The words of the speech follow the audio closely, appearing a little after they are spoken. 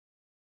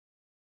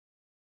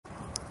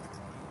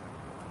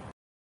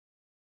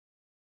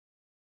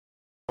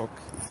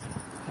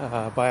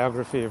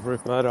biography of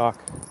Rupert Murdoch,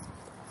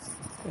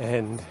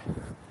 and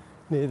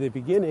near the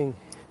beginning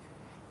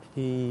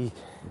he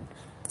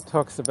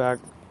talks about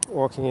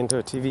walking into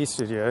a TV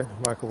studio.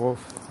 Michael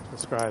Wolff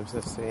describes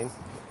this scene,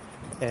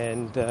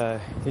 and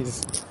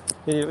he's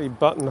immediately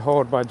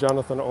buttonholed by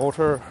Jonathan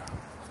Alter,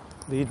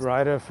 lead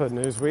writer for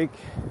Newsweek,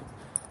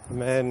 a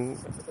man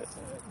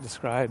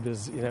described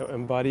as,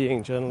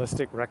 embodying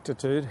journalistic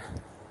rectitude.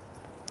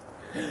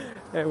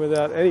 And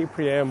without any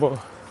preamble,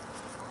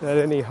 without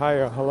any hi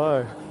or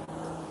hello,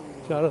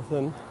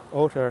 Jonathan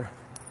Alter,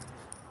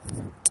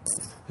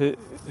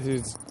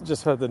 who's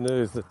just heard the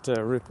news that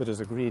Rupert has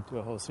agreed to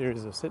a whole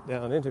series of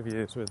sit-down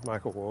interviews with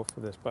Michael Wolff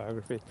for this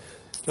biography.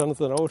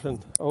 Jonathan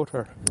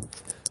Alter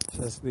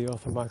says to the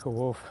author Michael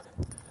Wolff,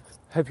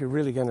 "I hope you're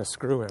really going to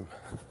screw him."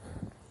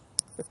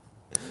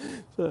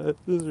 So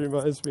this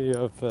reminds me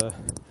of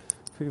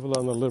people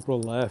on the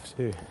liberal left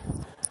who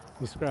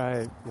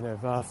describe,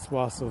 vast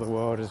swaths of the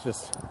world as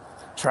just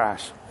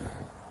trash.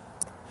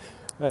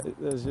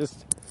 There's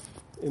just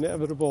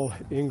inevitable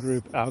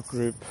in-group,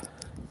 out-group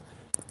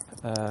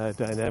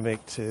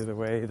dynamic to the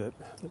way that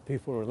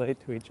people relate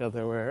to each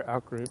other, where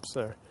out-groups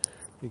are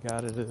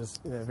regarded as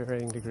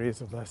varying degrees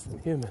of less than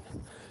human.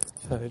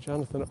 So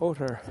Jonathan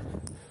Alter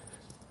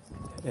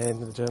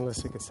and the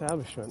journalistic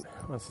establishment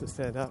wants to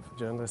stand up for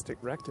journalistic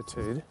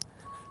rectitude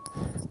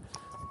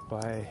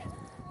by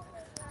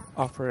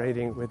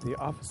operating with the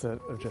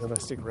opposite of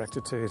journalistic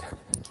rectitude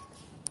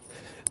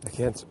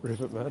against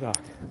Rupert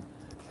Murdoch.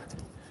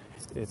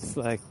 It's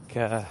like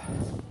the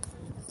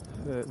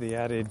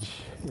adage,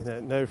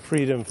 no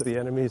freedom for the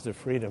enemies of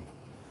freedom,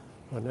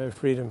 or no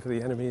freedom for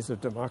the enemies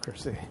of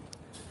democracy,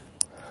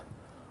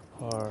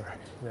 or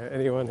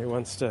anyone who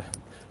wants to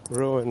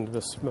ruin,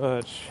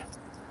 besmirch,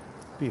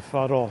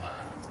 befuddle,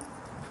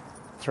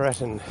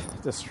 threaten,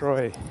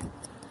 destroy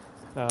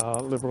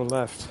our liberal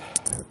left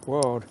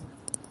world.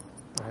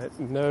 Right?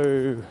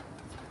 No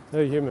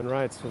human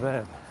rights for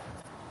them.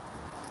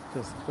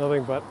 Just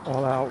nothing but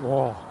all-out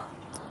war.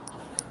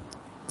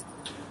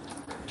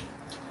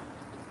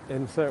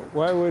 And so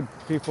why would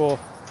people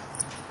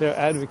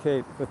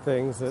advocate for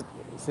things that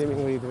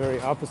seemingly the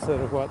very opposite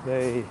of what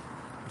they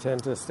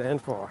pretend to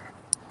stand for?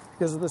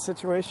 Because of the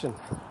situation,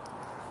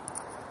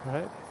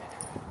 right?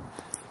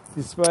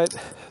 Despite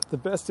the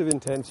best of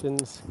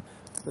intentions,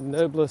 the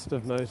noblest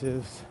of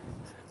motives,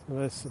 the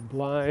most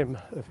sublime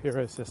of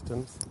hero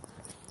systems,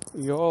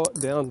 we all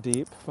down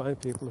deep find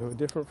people who are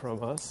different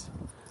from us.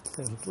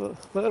 There's a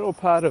little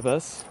part of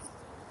us,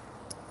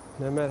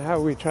 no matter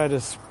how we try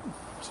to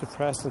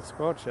suppress and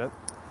squelch it,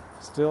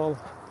 still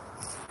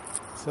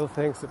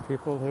thinks that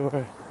people who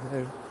are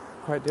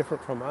quite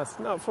different from us,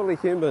 not fully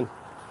human.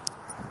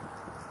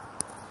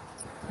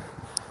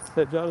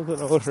 That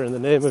Jonathan Alter, in the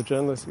name of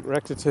journalistic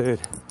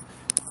rectitude,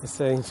 is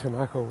saying to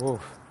Michael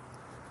Wolff,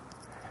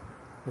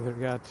 with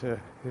regard to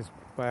his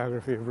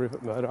biography of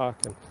Rupert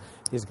Murdoch and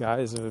his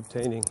guise of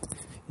obtaining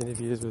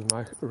interviews with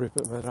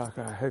Rupert Murdoch,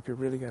 I hope you're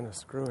really going to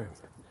screw him.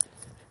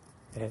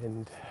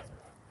 And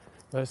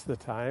most of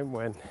the time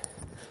when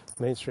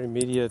mainstream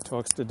media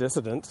talks to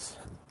dissidents,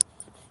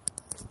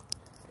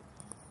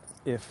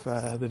 if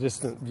the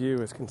dissident view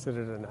is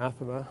considered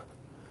anathema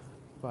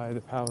by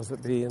the powers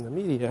that be in the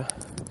media,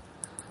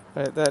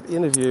 that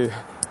interview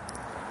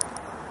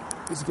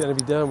is going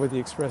to be done with the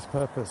express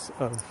purpose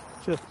of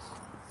just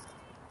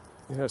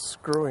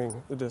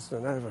screwing the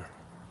dissident over.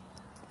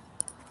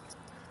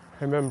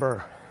 I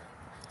remember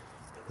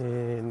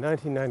in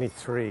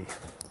 1993,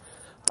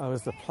 I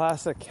was the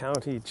Placer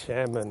County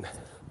chairman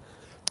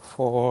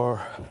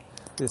for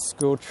this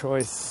school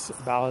choice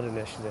ballot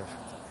initiative,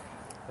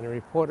 and a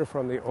reporter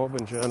from the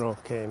Auburn Journal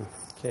came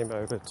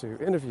over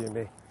to interview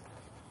me,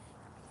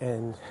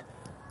 and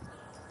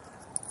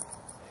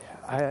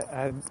I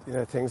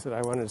had things that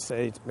I wanted to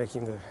say,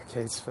 making the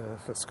case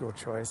for school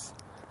choice,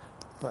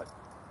 but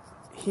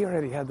he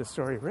already had the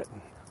story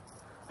written.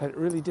 It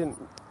really didn't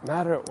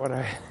matter what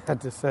I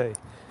had to say.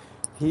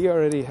 He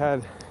already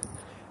had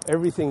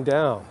everything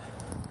down.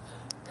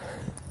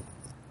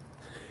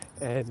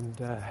 And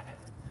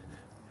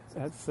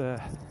that's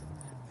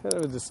kind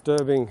of a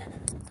disturbing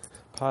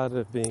part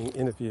of being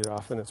interviewed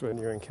often, is when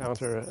you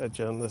encounter a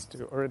journalist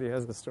who already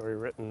has the story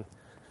written.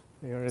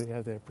 They already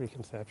have their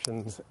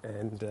preconceptions,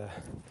 and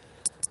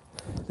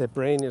their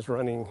brain is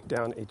running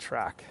down a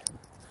track.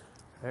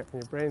 Right?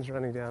 When your brain's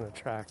running down a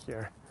track,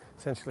 you're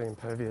essentially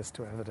impervious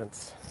to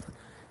evidence.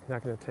 You're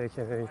not going to take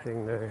in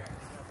anything new.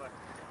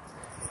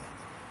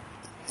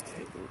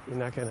 You're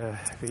not going to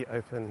be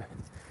open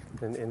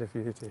in an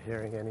interview to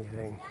hearing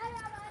anything.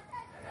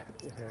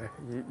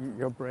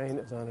 Your brain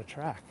is on a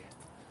track,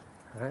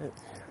 right?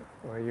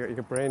 Or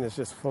your brain is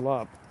just full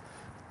up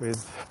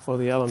with all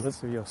the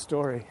elements of your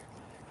story,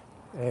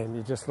 and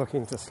you're just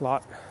looking to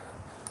slot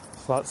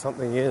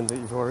something in that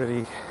you've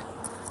already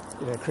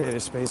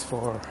created space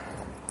for.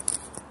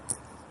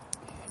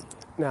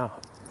 Now,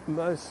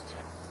 most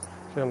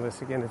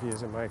journalistic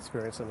interviews, in my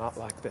experience, are not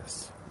like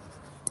this.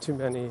 Too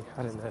many,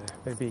 I don't know,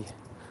 maybe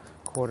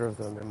a quarter of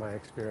them in my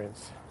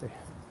experience.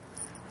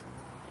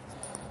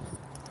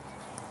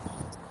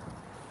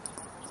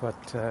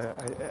 But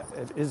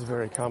it is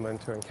very common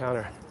to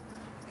encounter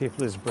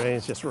people whose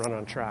brains just run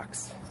on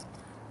tracks.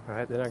 All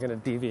right, they're not going to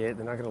deviate.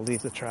 They're not going to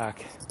leave the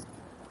track.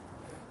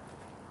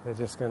 They're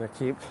just going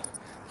to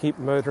keep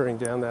motoring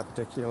down that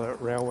particular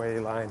railway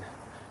line,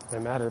 no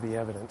matter the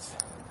evidence,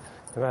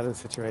 no matter the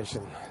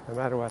situation, no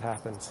matter what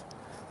happens,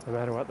 no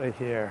matter what they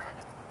hear.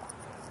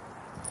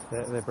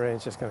 Their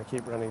brain's just going to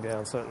keep running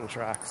down certain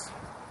tracks.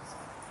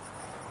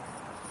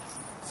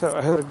 So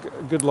I heard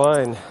a good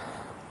line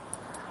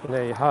in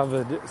a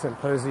Harvard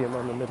symposium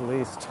on the Middle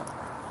East.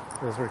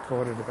 It was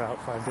recorded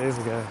about 5 days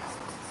ago.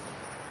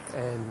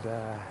 And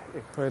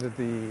it quoted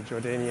the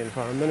Jordanian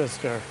foreign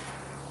minister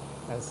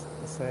as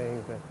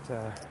saying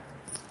that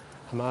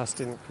Hamas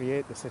didn't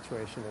create the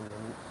situation in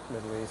the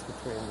Middle East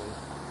between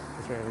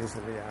the Israelis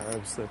and the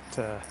Arabs, that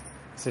the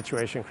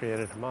situation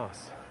created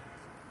Hamas.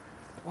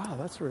 Wow,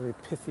 that's a really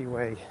pithy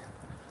way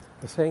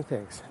of saying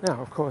things.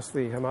 Now, of course,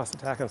 the Hamas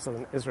attack on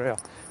southern Israel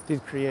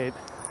did create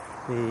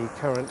the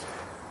current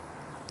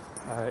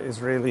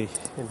Israeli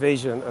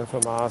invasion of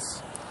Hamas,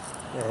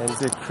 and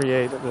did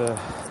create the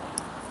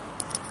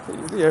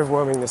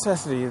overwhelming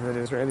necessity that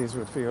Israelis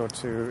would feel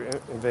to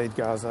invade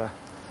Gaza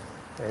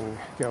and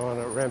go on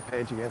a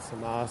rampage against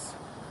Hamas,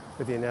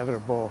 with the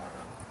inevitable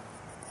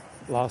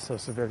loss of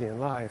civilian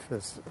life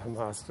as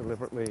Hamas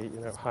deliberately,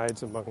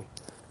 hides among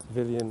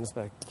civilians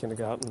like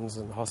kindergartens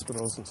and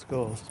hospitals and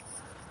schools.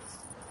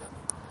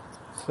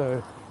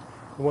 So,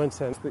 in one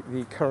sense,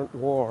 the current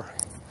war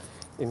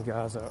in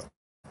Gaza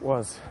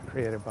was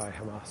created by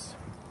Hamas.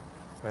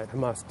 Right?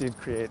 Hamas did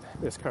create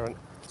this current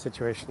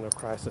situation of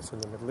crisis in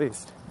the Middle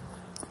East.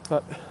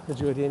 But the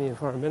Jordanian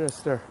foreign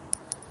minister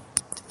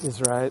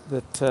is right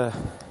that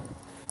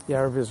the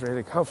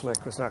Arab-Israeli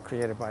conflict was not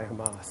created by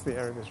Hamas. The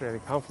Arab-Israeli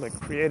conflict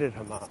created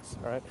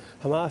Hamas. Right?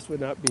 Hamas would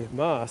not be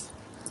Hamas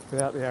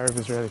without the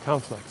Arab-Israeli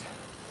conflict.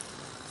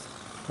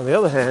 On the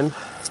other hand,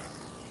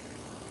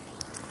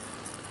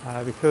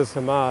 because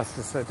Hamas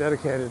is so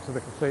dedicated to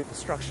the complete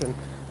destruction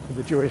of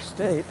the Jewish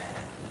state,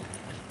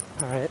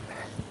 all right,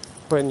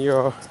 when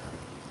you're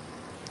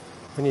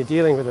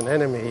dealing with an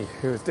enemy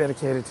who is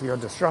dedicated to your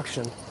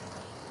destruction,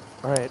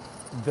 all right,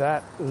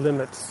 that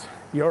limits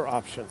your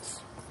options.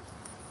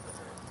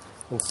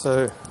 And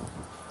so,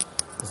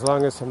 as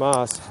long as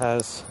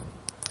Hamas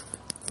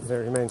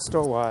remains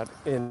stalwart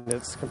in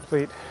its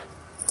complete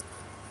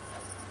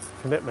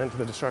commitment to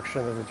the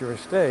destruction of the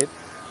Jewish state,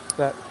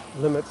 that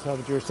limits how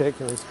the Jewish state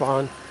can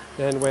respond.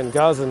 And when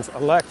Gazans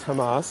elect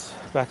Hamas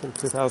back in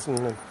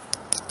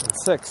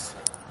 2006,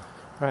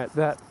 right,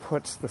 that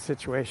puts the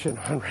situation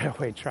on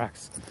railway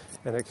tracks,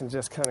 and it can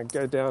just kind of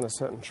go down a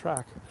certain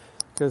track.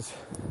 Because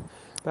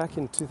back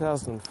in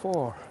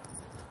 2004,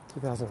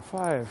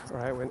 2005,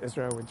 right, when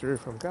Israel withdrew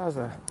from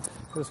Gaza,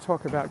 there was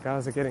talk about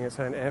Gaza getting its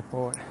own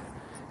airport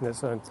and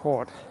its own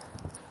port.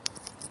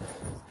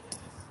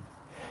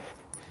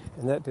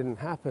 And that didn't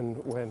happen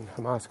when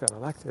Hamas got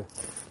elected.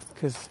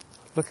 Because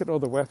look at all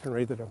the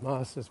weaponry that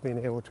Hamas has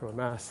been able to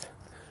amass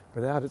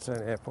without its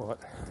own airport,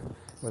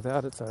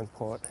 without its own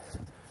port.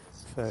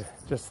 So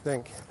just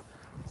think,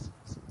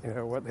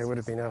 what they would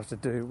have been able to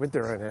do with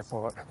their own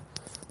airport,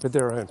 with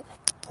their own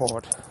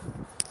port.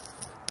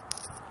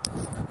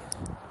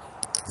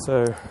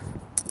 So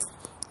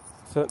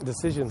certain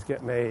decisions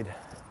get made,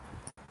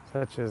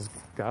 such as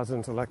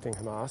Gazans electing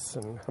Hamas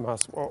and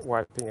Hamas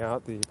wiping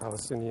out the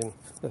Palestinian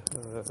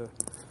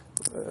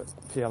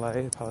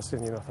PLA,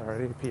 Palestinian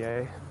Authority,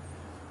 PA.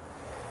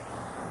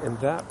 And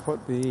that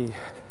put the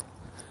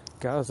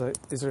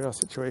Gaza-Israel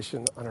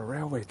situation on a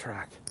railway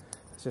track.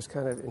 It's just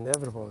kind of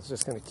inevitable. It's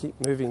just going to keep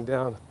moving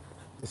down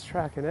this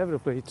track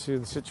inevitably to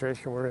the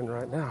situation we're in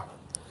right now.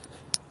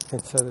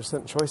 And so there's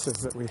certain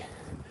choices that we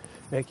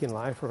make in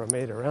life or are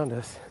made around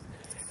us,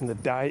 and the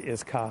die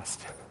is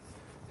cast.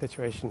 The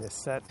situation is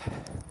set,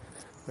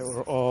 that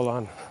we're all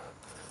on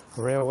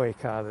a railway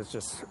car that's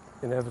just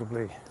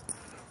inevitably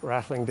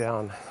rattling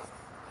down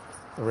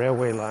the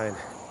railway line.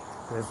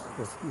 There's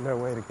no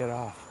way to get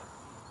off.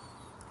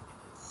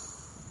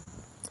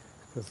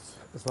 Because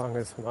as long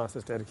as Hamas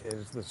is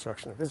dedicated to the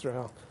destruction of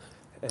Israel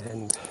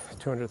and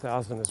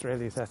 200,000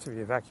 Israelis have to be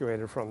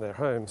evacuated from their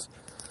homes,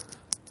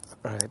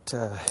 right,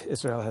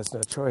 Israel has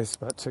no choice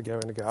but to go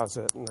into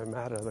Gaza, no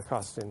matter the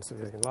cost in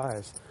civilian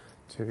lives,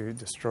 to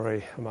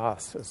destroy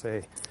Hamas as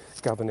a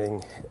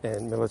governing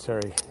and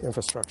military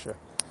infrastructure.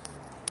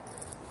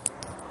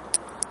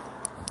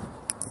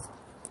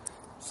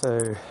 So,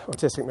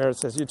 Autistic Merit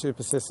says, YouTube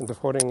persists in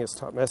defaulting its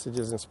top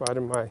messages in spite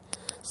of my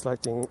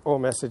selecting all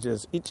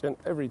messages each and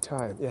every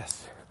time.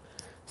 Yes.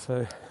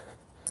 So,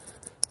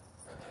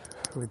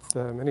 with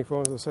many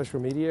forms of social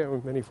media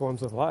and many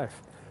forms of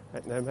life,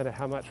 right, no matter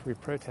how much we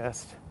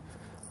protest,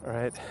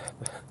 right,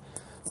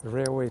 the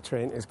railway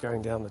train is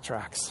going down the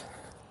tracks.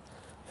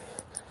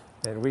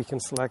 And we can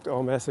select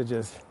all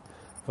messages,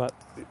 but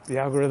the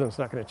algorithm's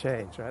not going to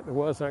change, right? The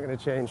world's not going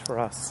to change for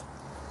us,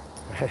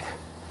 right?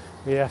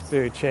 We have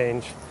to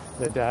change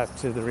and adapt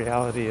to the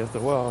reality of the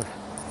world.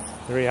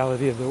 The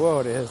reality of the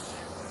world is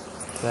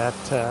that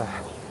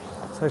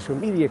social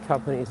media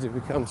companies have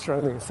become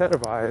strongly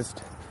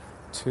incentivized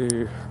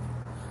to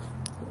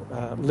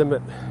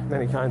limit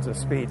many kinds of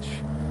speech.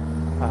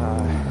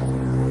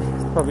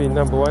 Probably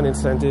number one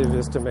incentive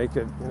is to make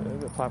it,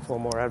 the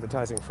platform more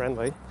advertising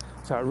friendly.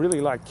 So I really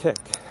like Kick.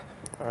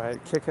 All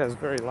right, Kick has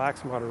very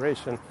lax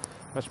moderation,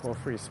 much more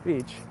free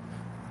speech.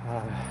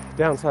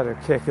 Downside of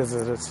Kick is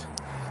that it's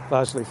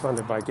largely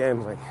funded by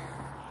gambling.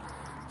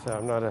 So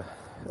I'm not a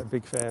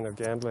big fan of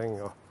gambling,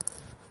 or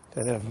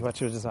don't have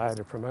much of a desire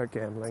to promote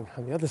gambling.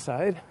 On the other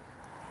side,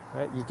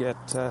 right, you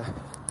get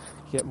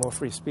more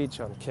free speech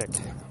on Kick.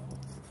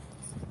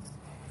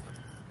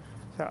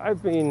 So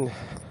I've been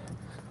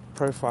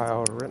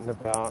profiled, written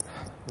about,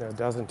 a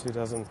dozen, 2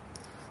 dozen,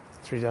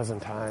 3 dozen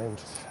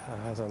times.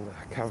 I was on the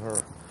cover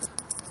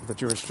of the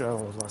Jewish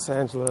Journal of Los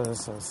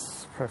Angeles. I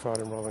was profiled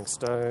in Rolling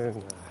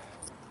Stone,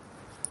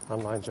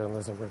 Online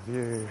Journalism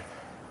Review,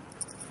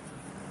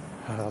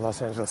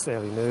 Los Angeles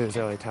Daily News,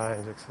 LA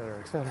Times, etc.,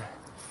 etc.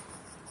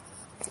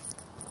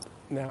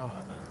 Now,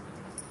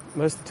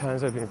 most of the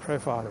times I've been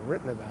profiled and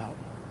written about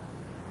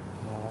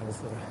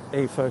is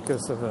a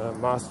focus of a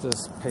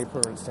master's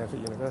paper at Stanford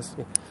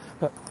University.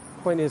 But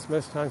the point is,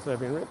 most times that I've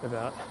been written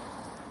about,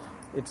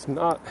 it's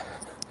not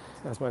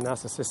as my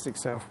narcissistic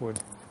self would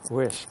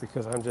wish,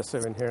 because I'm just so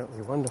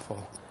inherently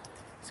wonderful.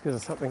 It's because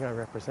of something I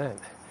represent,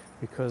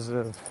 because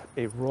of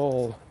a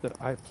role that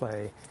I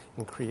play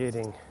in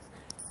creating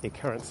a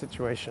current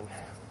situation.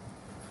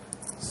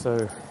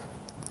 So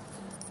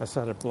I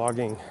started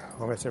blogging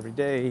almost every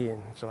day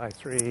in July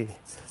 3,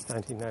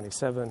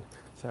 1997.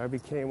 So I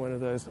became one of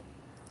those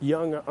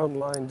young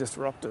online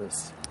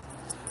disruptors,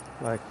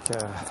 like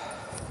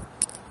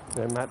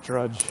Matt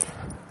Drudge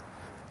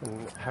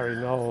and Harry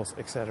Knowles,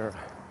 etc.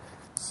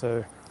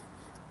 So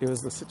it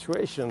was the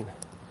situation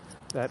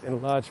that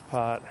in large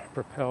part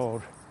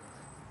propelled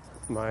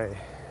my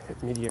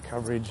media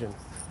coverage and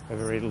a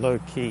very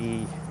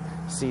low-key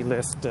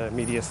C-list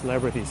media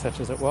celebrity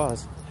such as it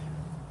was.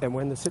 And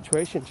when the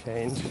situation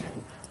changed,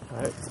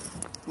 right,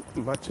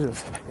 much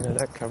of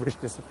that coverage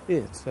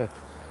disappeared. So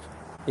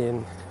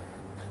in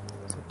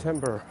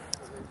September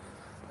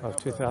of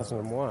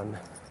 2001,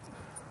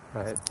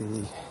 right,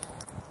 the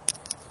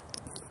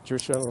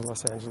Jewish Journal of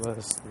Los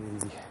Angeles,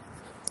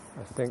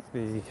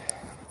 the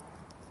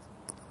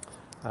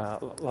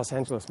Los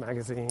Angeles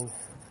Magazine,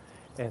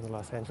 and the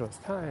Los Angeles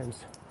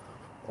Times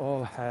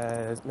all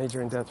had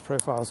major in-depth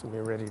profiles of me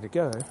ready to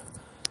go.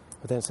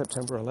 But then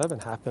September 11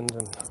 happened,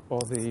 and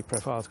all the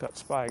profiles got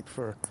spiked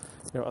for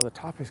other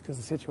topics because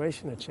the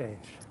situation had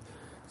changed.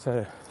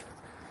 So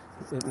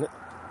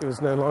it was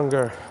no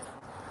longer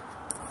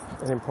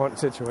an important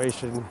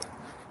situation.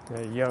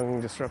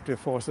 Young disruptive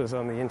forces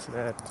on the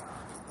internet,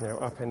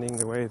 upending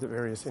the way that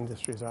various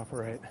industries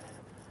operate.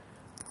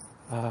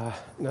 No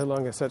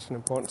longer such an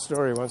important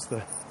story once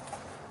the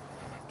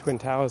Twin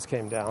Towers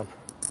came down,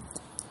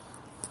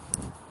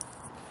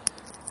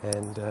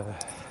 and the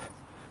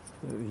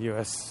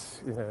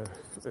U.S.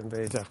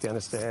 invades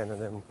Afghanistan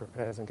and then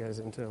prepares and goes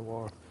into a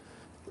war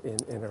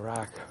in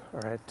Iraq.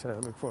 All right,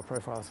 look for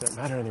profiles don't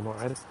matter anymore.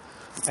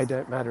 I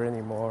don't matter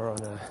anymore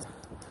on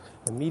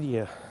a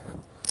media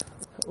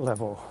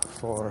level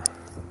for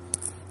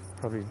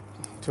probably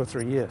 2 or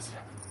 3 years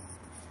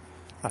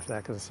after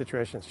that, because the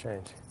situation's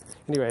changed.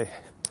 Anyway,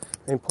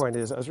 main point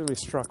is, I was really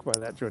struck by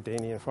that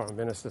Jordanian foreign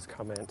minister's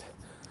comment.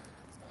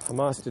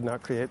 Hamas did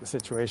not create the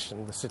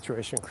situation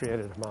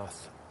created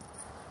Hamas.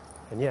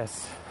 And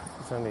yes,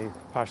 it's only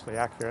partially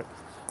accurate.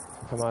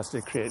 Hamas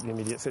did create the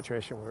immediate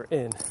situation we're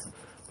in,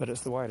 but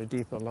it's the wider,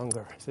 deeper,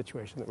 longer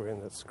situation that we're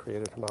in that's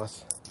created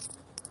Hamas.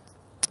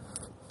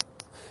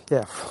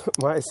 Yeah,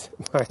 my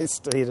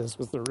status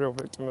was the real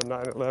victim of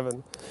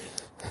 9/11.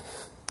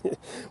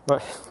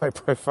 my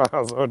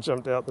profiles all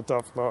jumped out the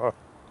top floor.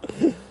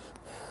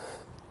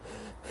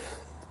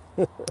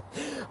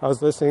 I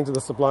was listening to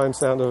the sublime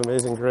sound of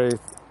Amazing Grace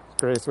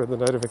when the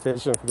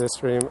notification for this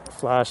stream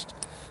flashed.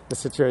 The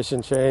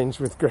situation changed.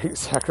 With great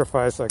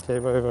sacrifice, I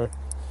came over.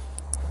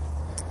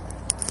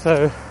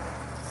 So,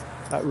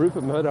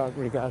 Rupert Murdoch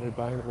regarded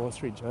buying the Wall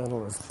Street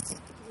Journal as,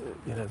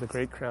 the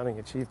great crowning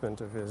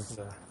achievement of his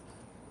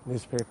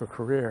newspaper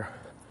career,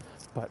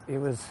 but it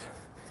was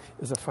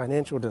a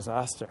financial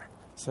disaster.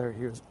 So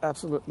he was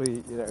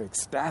absolutely,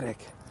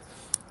 ecstatic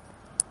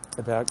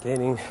about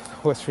gaining the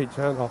Wall Street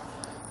Journal,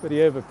 but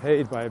he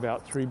overpaid by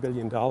about $3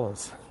 billion. All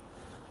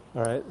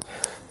right.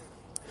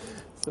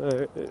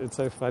 So it's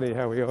so funny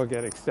how we all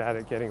get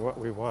ecstatic getting what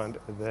we want,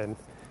 and then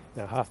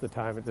half the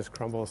time it just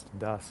crumbles to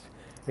dust.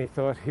 And he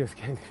thought he was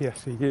going to be able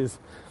to use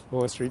the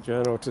Wall Street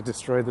Journal to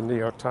destroy the New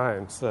York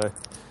Times. So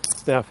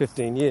it's now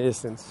 15 years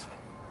since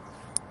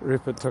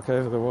Rupert took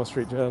over the Wall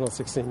Street Journal,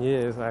 16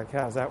 years. Like,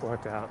 how's that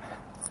worked out?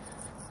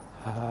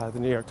 The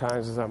New York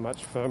Times is on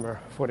much firmer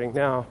footing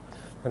now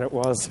than it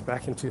was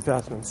back in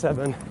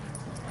 2007.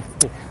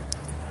 The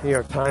New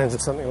York Times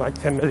has something like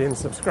 10 million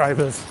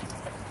subscribers.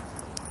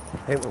 I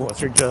think the Wall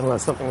Street Journal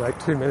has something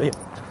like 2 million.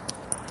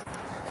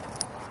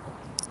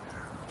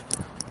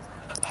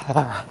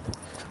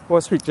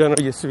 Wall Street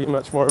Journal used to be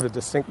much more of a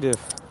distinctive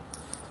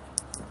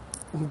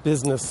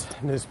business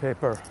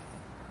newspaper.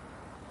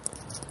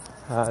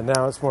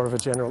 Now it's more of a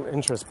general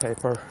interest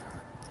paper.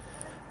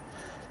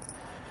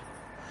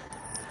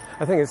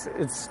 I think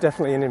it's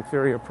definitely an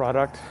inferior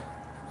product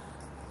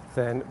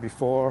than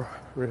before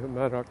Rupert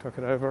Murdoch took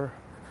it over,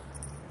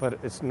 but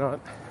it's not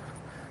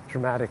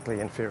dramatically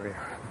inferior.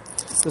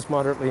 It's just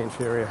moderately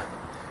inferior.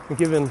 And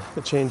given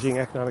the changing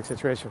economic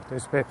situation with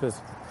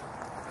newspapers,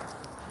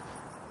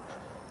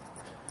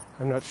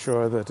 I'm not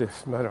sure that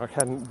if Murdoch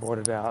hadn't bought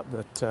it out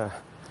that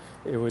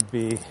it would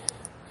be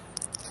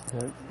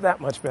that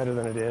much better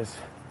than it is.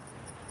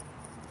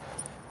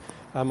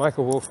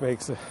 Michael Wolff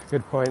makes a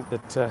good point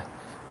that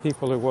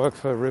people who work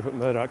for Rupert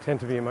Murdoch tend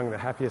to be among the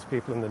happiest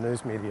people in the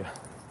news media.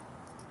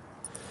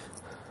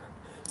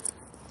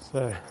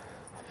 So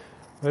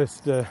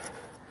most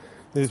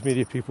news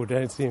media people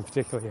don't seem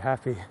particularly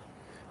happy,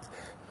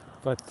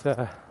 but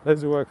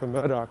those who work for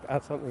Murdoch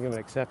are something of an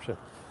exception.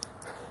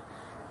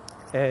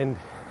 And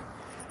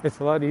it's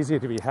a lot easier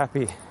to be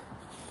happy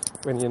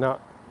when you're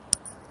not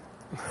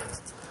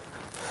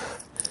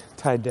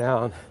tied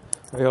down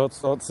by all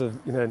sorts of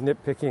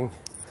nitpicking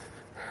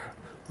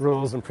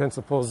rules and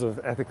principles of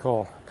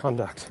ethical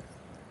conduct.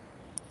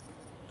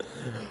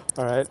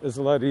 All right, it's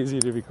a lot easier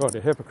to be called a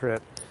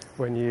hypocrite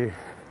when you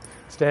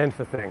stand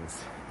for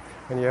things,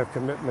 when you have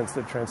commitments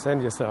that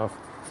transcend yourself.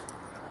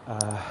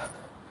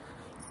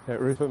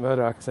 Rupert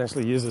Murdoch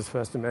essentially uses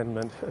First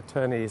Amendment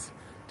attorneys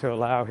to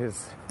allow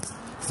his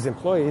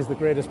employees the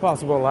greatest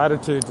possible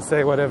latitude to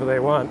say whatever they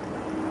want,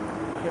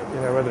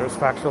 whether it's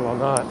factual or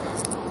not.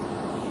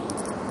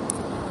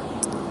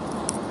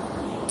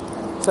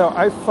 So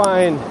I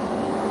find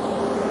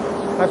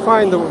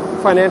the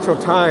Financial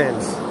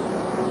Times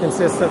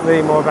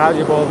consistently more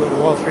valuable than the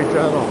Wall Street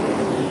Journal.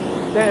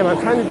 Damn,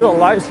 I'm trying to do a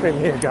live stream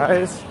here,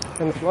 guys,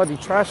 and the bloody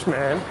trash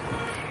man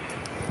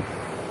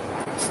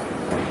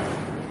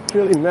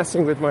really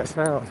messing with my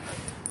sound.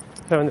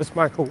 So in this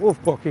Michael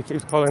Wolff book, he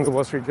keeps calling the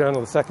Wall Street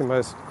Journal the second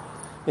most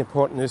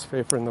important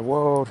newspaper in the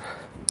world.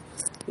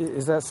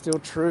 Is that still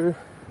true?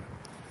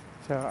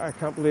 So I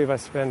can't believe I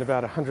spend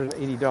about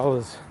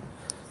 $180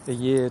 a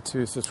year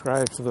to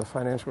subscribe to the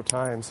Financial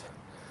Times.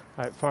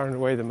 Far and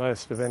away the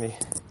most of any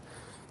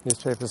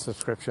newspaper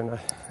subscription.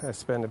 I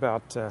spend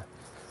about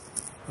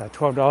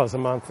 $12 a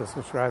month to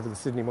subscribe to the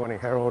Sydney Morning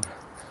Herald,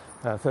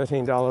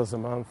 $13 a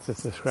month to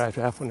subscribe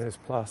to Apple News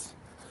Plus.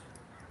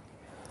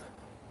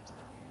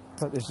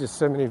 But there's just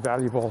so many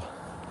valuable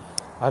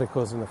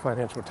articles in the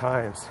Financial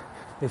Times.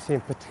 They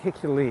seem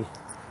particularly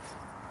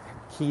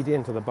keyed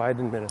into the Biden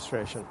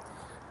administration.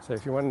 So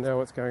if you want to know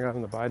what's going on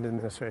in the Biden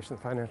administration,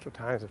 the Financial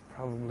Times is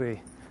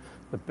probably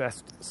the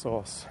best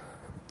source.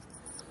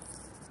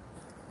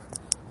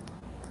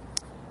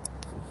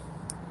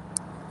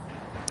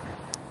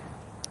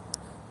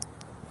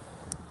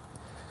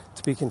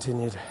 To be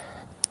continued.